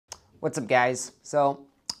What's up, guys? So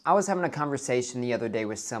I was having a conversation the other day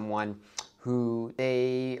with someone who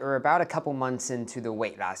they are about a couple months into the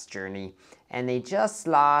weight loss journey, and they just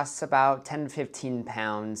lost about 10 to 15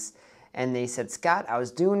 pounds. And they said, Scott, I was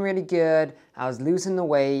doing really good. I was losing the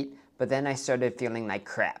weight, but then I started feeling like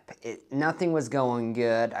crap. Nothing was going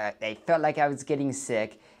good. I felt like I was getting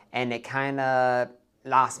sick, and it kind of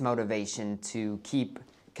lost motivation to keep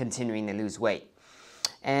continuing to lose weight.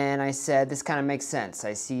 And I said, this kind of makes sense.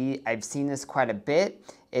 I've seen this quite a bit.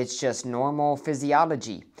 It's just normal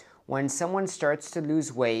physiology. When someone starts to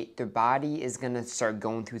lose weight, their body is going to start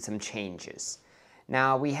going through some changes.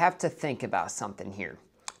 Now, we have to think about something here.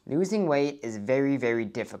 Losing weight is very, very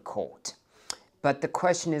difficult. But the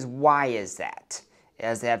question is, why is that?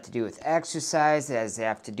 Does it have to do with exercise? Does it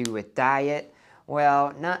have to do with diet?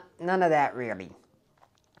 Well, none of that really.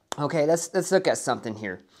 Okay, let's look at something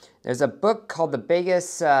here. There's a book called The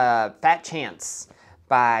Biggest Fat Chance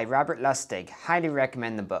by Robert Lustig. Highly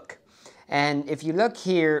recommend the book. And if you look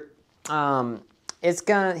here,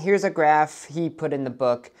 here's a graph he put in the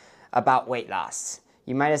book about weight loss.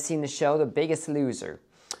 You might have seen the show The Biggest Loser.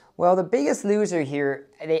 Well, The Biggest Loser here,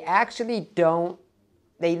 they actually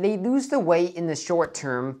they lose the weight in the short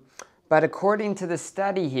term, but according to the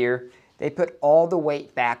study here, they put all the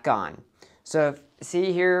weight back on. So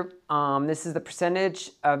see here, this is the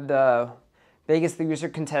percentage of the Biggest Loser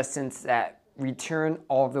contestants that return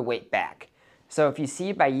all of the weight back. So if you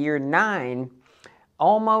see by year 9,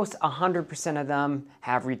 almost 100% of them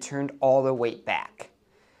have returned all the weight back.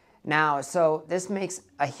 Now, so this makes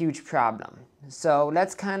a huge problem. So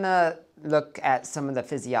let's kind of look at some of the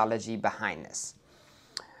physiology behind this.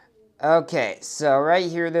 Okay, so right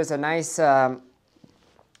here there's a nice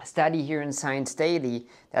study here in Science Daily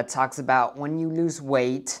that talks about when you lose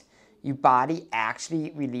weight, your body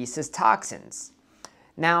actually releases toxins.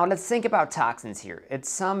 Now let's think about toxins here. It's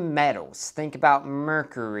some metals. Think about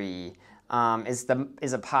mercury is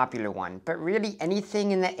a popular one, but really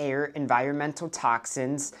anything in the air, environmental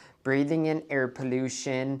toxins, breathing in air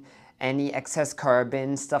pollution, any excess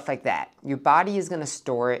carbon, stuff like that. Your body is going to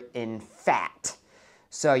store it in fat.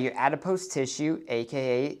 So your adipose tissue,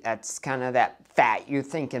 aka that's kind of that fat you're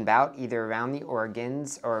thinking about, either around the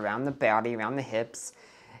organs or around the body, around the hips,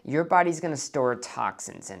 your body's going to store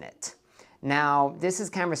toxins in it. Now, this is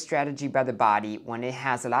kind of a strategy by the body. When it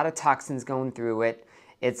has a lot of toxins going through it,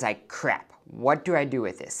 it's like, crap, what do I do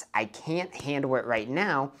with this? I can't handle it right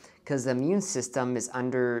now because the immune system is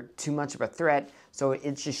under too much of a threat, so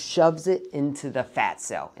it just shoves it into the fat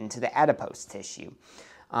cell, into the adipose tissue.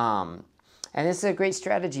 And this is a great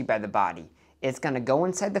strategy by the body. It's going to go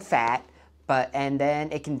inside the fat, and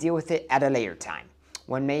then it can deal with it at a later time.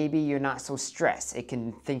 When maybe you're not so stressed, it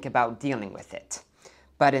can think about dealing with it.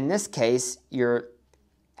 But in this case, you're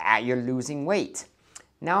losing weight.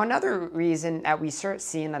 Now, another reason that we start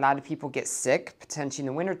seeing a lot of people get sick, potentially in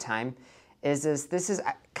the wintertime, is this is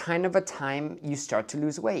kind of a time you start to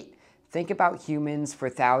lose weight. Think about humans for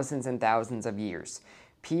thousands and thousands of years.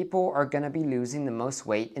 People are going to be losing the most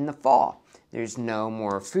weight in the fall. There's no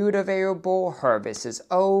more food available, harvest is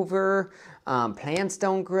over, plants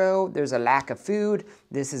don't grow, there's a lack of food.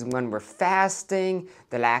 This is when we're fasting,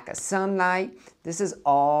 the lack of sunlight. This is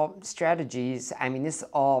all strategies, this is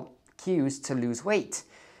all cues to lose weight.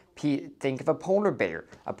 Think of a polar bear.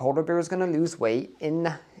 A polar bear is going to lose weight in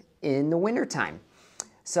the wintertime.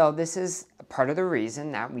 So this is part of the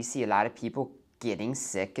reason that we see a lot of people getting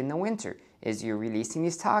sick in the winter, is you're releasing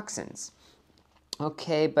these toxins.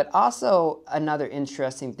 Okay, but also another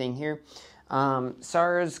interesting thing here,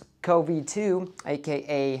 SARS-CoV-2,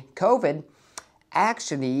 aka COVID,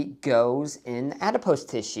 actually goes in adipose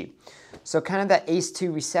tissue. So kind of the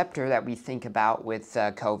ACE2 receptor that we think about with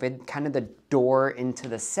COVID, kind of the door into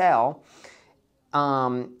the cell,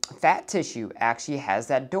 fat tissue actually has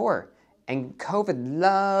that door. And COVID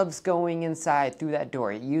loves going inside through that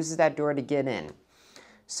door. It uses that door to get in.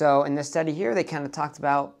 So in the study here, they kind of talked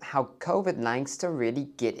about how COVID likes to really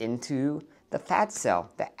get into the fat cell,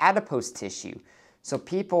 the adipose tissue. So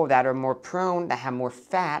people that are more prone, that have more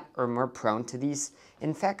fat, are more prone to these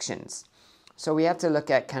infections. So we have to look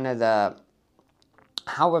at kind of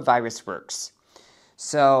how a virus works.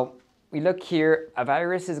 So we look here, a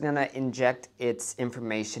virus is going to inject its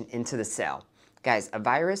information into the cell. Guys, a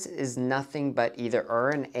virus is nothing but either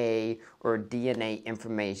RNA or DNA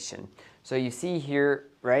information. So you see here,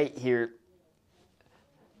 right here,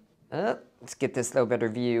 let's get this a little better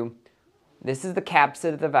view. This is the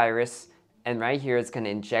capsid of the virus, and right here it's going to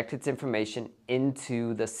inject its information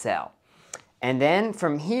into the cell. And then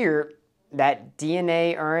from here, that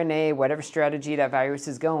DNA, RNA, whatever strategy that virus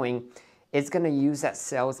is going, it's going to use that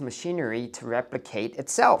cell's machinery to replicate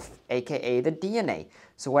itself, aka the DNA.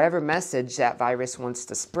 So whatever message that virus wants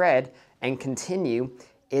to spread and continue,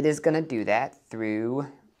 it is going to do that through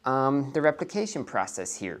the replication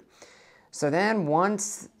process here. So then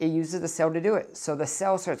once it uses the cell to do it, so the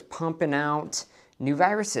cell starts pumping out new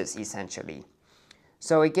viruses essentially.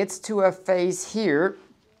 So it gets to a phase here,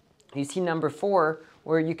 you see number 4,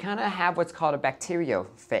 where you kind of have what's called a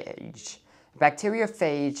bacteriophage.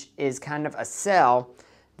 Bacteriophage is kind of a cell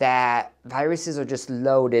that viruses are just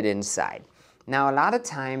loaded inside. Now a lot of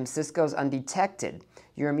times this goes undetected.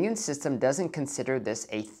 Your immune system doesn't consider this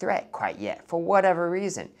a threat quite yet, for whatever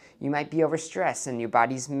reason. You might be overstressed and your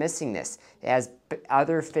body's missing this. It has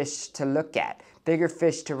other fish to look at, bigger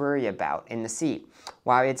fish to worry about in the sea,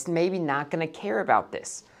 while it's maybe not going to care about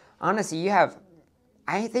this. Honestly, you have,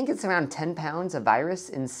 I think it's around 10 pounds of virus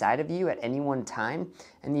inside of you at any one time,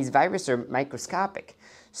 and these viruses are microscopic.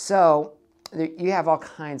 So you have all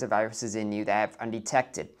kinds of viruses in you that have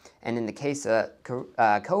undetected, and in the case of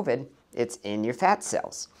COVID, it's in your fat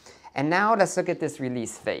cells. And now let's look at this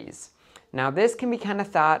release phase. Now this can be kind of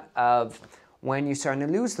thought of when you're starting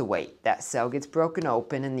to lose the weight. That cell gets broken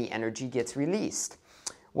open and the energy gets released.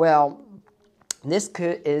 Well, this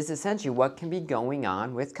is essentially what can be going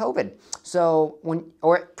on with COVID. So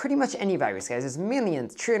or pretty much any virus, guys. There's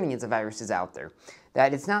millions, trillions of viruses out there.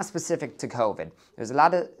 That it's not specific to COVID. There's a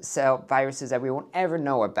lot of cell viruses that we won't ever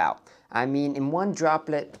know about. I mean, in one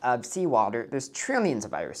droplet of seawater, there's trillions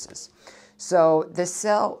of viruses. So the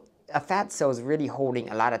cell, a fat cell, is really holding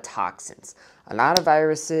a lot of toxins, a lot of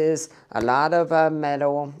viruses, a lot of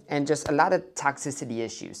metal, and just a lot of toxicity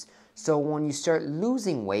issues. So when you start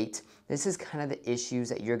losing weight, this is kind of the issues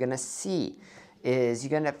that you're gonna see. Is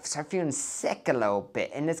you're gonna start feeling sick a little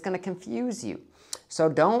bit, and it's gonna confuse you. So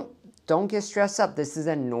don't get stressed up. This is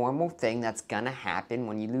a normal thing that's gonna happen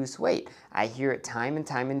when you lose weight. I hear it time and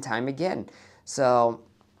time and time again. So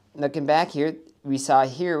looking back here, we saw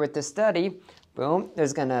here with the study, boom,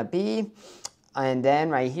 there's gonna be, and then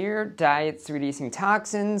right here, diet's releasing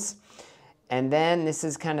toxins, and then this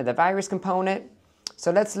is kind of the virus component.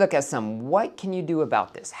 So let's look at what can you do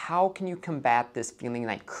about this? How can you combat this feeling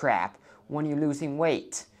like crap when you're losing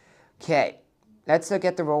weight? Okay. Let's look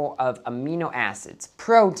at the role of amino acids,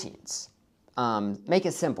 proteins. Make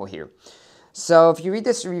it simple here. So if you read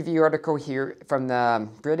this review article here from the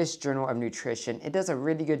British Journal of Nutrition, it does a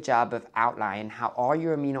really good job of outlining how all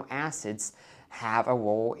your amino acids have a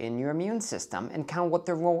role in your immune system and kind of what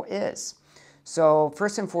their role is. So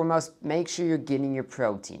first and foremost, make sure you're getting your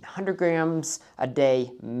protein. 100 grams a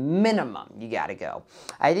day minimum, you gotta go.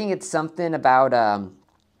 I think it's something about,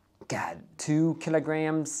 2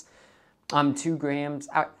 kilograms. 2 grams.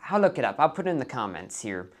 I'll look it up. I'll put it in the comments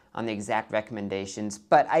here on the exact recommendations,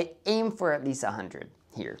 but I aim for at least 100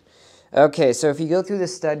 here. Okay, so if you go through the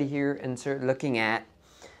study here and start looking at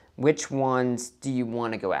which ones do you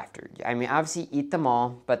want to go after. I mean, obviously eat them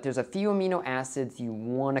all, but there's a few amino acids you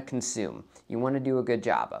want to consume. You want to do a good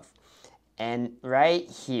job of. And right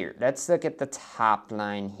here, let's look at the top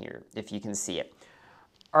line here, if you can see it.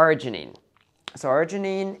 Arginine. So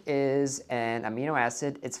arginine is an amino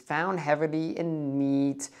acid. It's found heavily in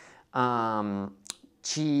meat,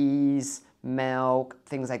 cheese, milk,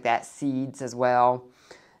 things like that, seeds as well.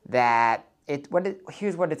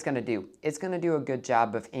 Here's what it's going to do. It's going to do a good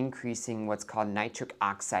job of increasing what's called nitric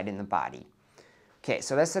oxide in the body. Okay,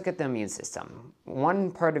 so let's look at the immune system.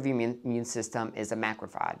 One part of the immune system is a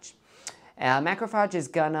macrophage. Macrophage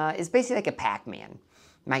is basically like a Pac-Man.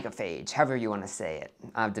 Macrophage, however you want to say it,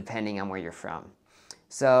 depending on where you're from.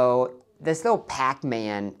 So this little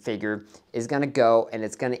Pac-Man figure is going to go and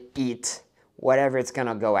it's going to eat whatever it's going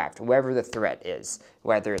to go after, whatever the threat is,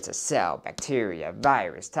 whether it's a cell, bacteria,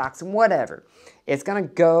 virus, toxin, whatever. It's going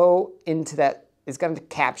to go into that, it's going to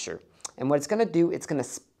capture. And what it's going to do, it's going to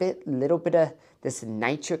spit a little bit of this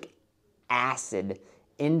nitric acid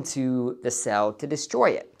into the cell to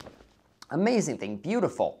destroy it. Amazing thing,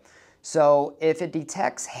 beautiful. So if it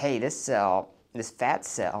detects, hey, this fat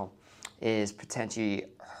cell is potentially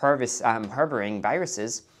harboring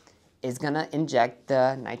viruses, it's going to inject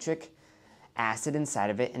the nitric acid inside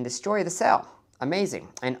of it and destroy the cell. Amazing.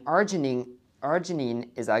 And arginine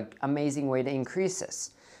is an amazing way to increase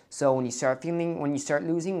this. So when you start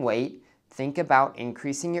losing weight, think about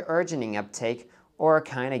increasing your arginine uptake or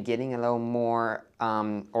kind of getting a little more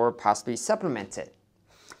or possibly supplement it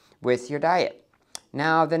with your diet.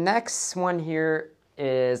 Now the next one here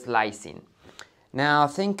is lysine. Now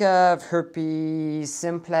think of herpes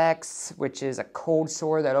simplex, which is a cold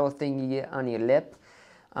sore, that little thing you get on your lip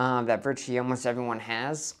that virtually almost everyone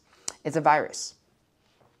has. It's a virus.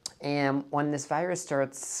 And when this virus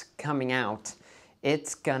starts coming out,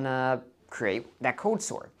 it's gonna create that cold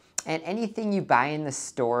sore. And anything you buy in the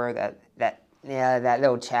store, that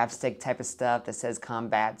little chapstick type of stuff that says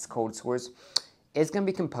combats cold sores, is gonna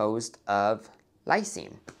be composed of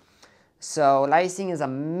lysine. So lysine is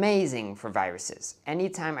amazing for viruses.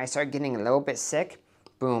 Anytime I start getting a little bit sick,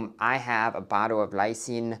 boom, I have a bottle of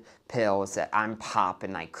lysine pills that I'm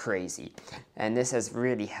popping like crazy. And this has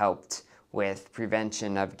really helped with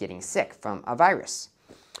prevention of getting sick from a virus.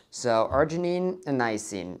 So arginine and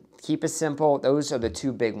lysine, keep it simple. Those are the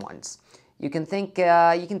two big ones. You can think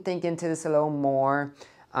into this a little more.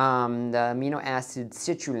 The amino acid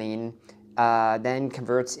citrulline then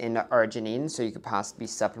converts into arginine, so you could possibly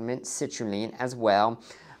supplement citrulline as well.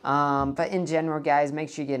 But in general, guys, make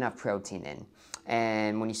sure you get enough protein in.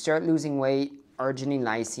 And when you start losing weight, arginine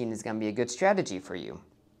lysine is going to be a good strategy for you.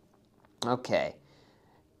 Okay,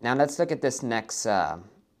 now let's look at this next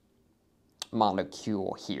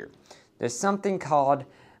molecule here. There's something called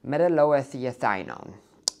metalloethionine.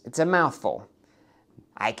 It's a mouthful.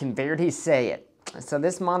 I can barely say it. So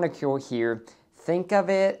this molecule here, think of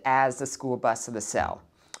it as the school bus of the cell.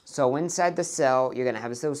 So inside the cell, you're going to have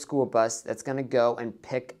this little school bus that's going to go and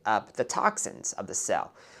pick up the toxins of the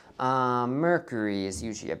cell. Mercury is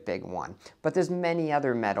usually a big one, but there's many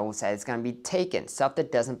other metals that it's going to be taken, stuff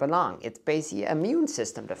that doesn't belong. It's basically immune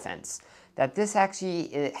system defense. That this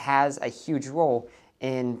actually it has a huge role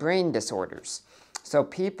in brain disorders. So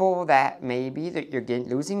people that maybe that you're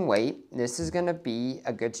losing weight, this is going to be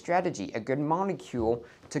a good strategy, a good molecule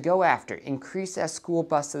to go after. Increase that school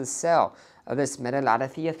bus of the cell of this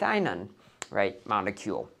metalloethionine, right,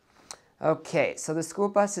 molecule. Okay, so the school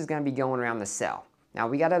bus is going to be going around the cell. Now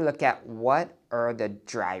we got to look at what are the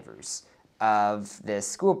drivers of this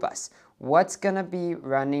school bus. What's going to be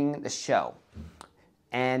running the show?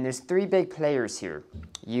 And there's three big players here.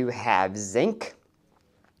 You have zinc,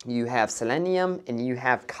 you have selenium, and you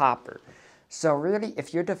have copper. So really,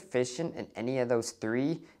 if you're deficient in any of those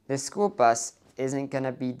three, this school bus isn't going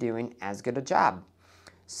to be doing as good a job.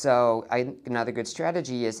 So another good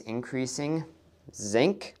strategy is increasing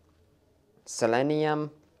zinc,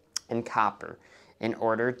 selenium, and copper in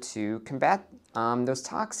order to combat those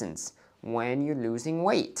toxins when you're losing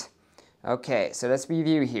weight. Okay, so let's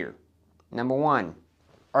review here. Number one,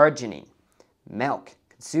 arginine, milk,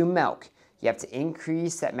 consume milk. You have to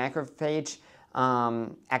increase that macrophage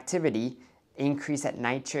activity, increase that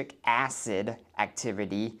nitric acid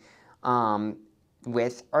activity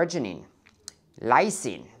with arginine.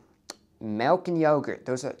 Lysine, milk and yogurt,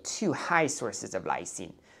 those are two high sources of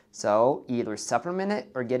lysine. So either supplement it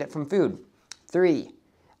or get it from food. 3,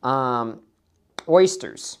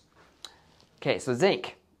 oysters. Okay, so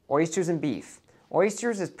zinc, oysters and beef.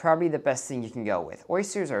 Oysters is probably the best thing you can go with.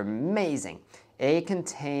 Oysters are amazing. They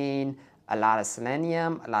contain a lot of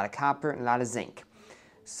selenium, a lot of copper, and a lot of zinc.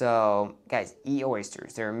 So guys, eat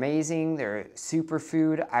oysters. They're amazing. They're a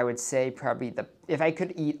superfood. I would say probably if I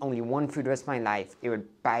could eat only one food the rest of my life, it would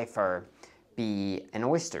by far be an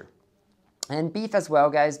oyster. And beef as well,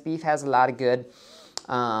 guys. Beef has a lot of good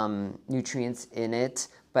nutrients in it,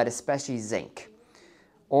 but especially zinc.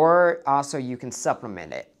 Or also you can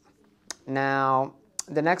supplement it. Now,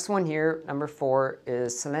 the next one here, number 4,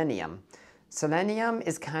 is selenium. Selenium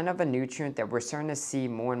is kind of a nutrient that we're starting to see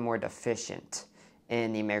more and more deficient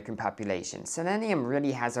in the American population. Selenium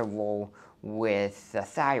really has a role with the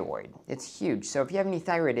thyroid. It's huge. So if you have any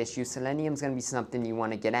thyroid issues, selenium is going to be something you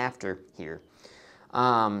want to get after here.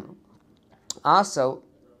 Also,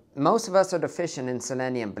 most of us are deficient in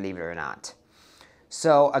selenium, believe it or not.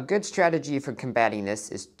 So a good strategy for combating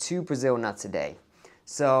this is 2 Brazil nuts a day.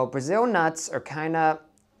 So Brazil nuts are kind of,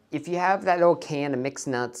 if you have that little can of mixed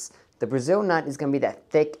nuts, the Brazil nut is going to be that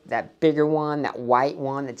thick, that bigger one, that white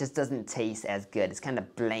one that just doesn't taste as good. It's kind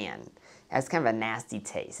of bland. It has kind of a nasty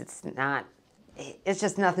taste. It's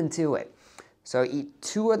just nothing to it. So eat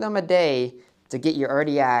 2 of them a day to get your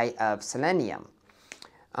RDI of selenium.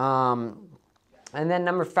 And then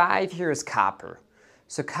number 5 here is copper.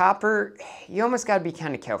 So copper, you almost got to be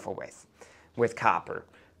kind of careful with copper.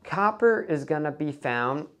 Copper is going to be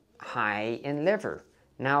found high in liver.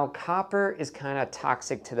 Now, copper is kind of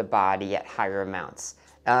toxic to the body at higher amounts.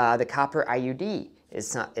 The copper IUD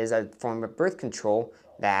is a form of birth control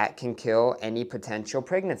that can kill any potential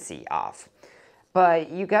pregnancy off.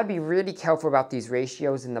 But you got to be really careful about these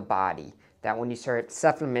ratios in the body, that when you start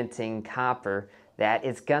supplementing copper, that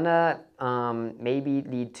it's gonna maybe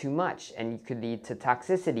lead too much, and you could lead to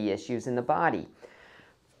toxicity issues in the body.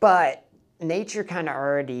 But nature kind of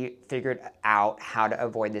already figured out how to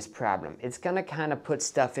avoid this problem. It's gonna kind of put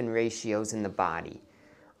stuff in ratios in the body.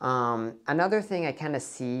 Another thing I kind of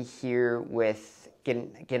see here with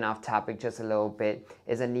getting off topic just a little bit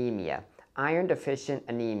is anemia, iron deficient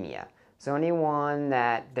anemia. So anyone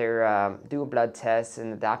that they're do a blood test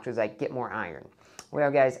and the doctor's like, get more iron.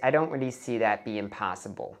 Well, guys, I don't really see that being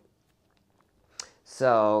possible.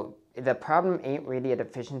 So the problem ain't really a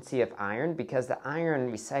deficiency of iron, because the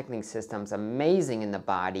iron recycling system is amazing in the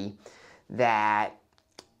body,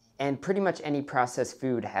 and pretty much any processed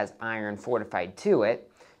food has iron fortified to it.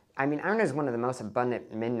 I mean, iron is one of the most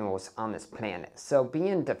abundant minerals on this planet. So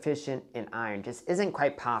being deficient in iron just isn't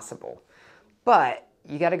quite possible. But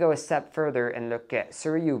you got to go a step further and look at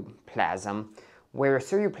ceruloplasm, where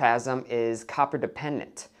ceruloplasm is copper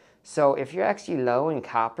dependent. So if you're actually low in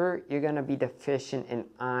copper, you're going to be deficient in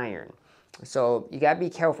iron. So you got to be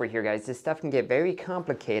careful here, guys. This stuff can get very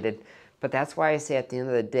complicated, but that's why I say at the end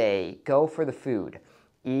of the day, go for the food.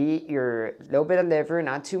 Eat your little bit of liver,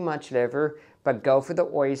 not too much liver, but go for the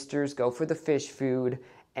oysters, go for the fish food,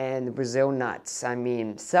 and the Brazil nuts. I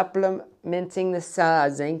mean, supplementing the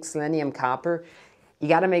zinc, selenium, copper, you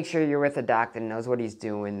got to make sure you're with a doctor that knows what he's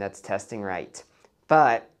doing, that's testing right.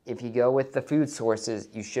 But if you go with the food sources,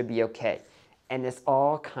 you should be okay. And this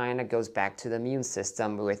all kind of goes back to the immune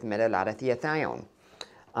system with metallothionein,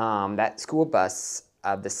 that school bus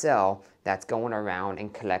of the cell that's going around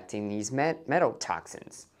and collecting these metal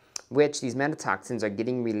toxins, which these metal toxins are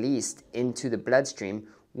getting released into the bloodstream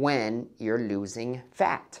when you're losing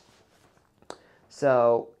fat.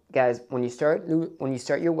 So guys, when you start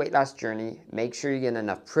your weight loss journey, make sure you get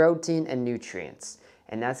enough protein and nutrients.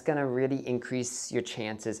 And that's going to really increase your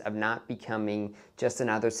chances of not becoming just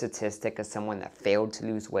another statistic of someone that failed to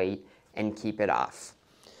lose weight and keep it off.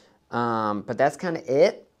 But that's kind of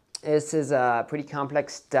it. This is pretty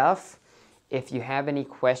complex stuff. If you have any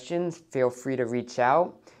questions, feel free to reach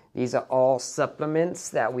out. These are all supplements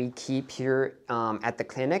that we keep here at the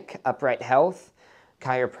clinic, Upright Health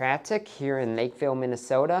Chiropractic here in Lakeville,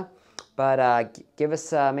 Minnesota. But give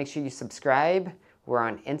us, make sure you subscribe. We're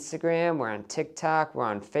on Instagram, we're on TikTok, we're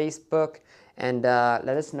on Facebook, and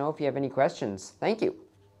let us know if you have any questions. Thank you.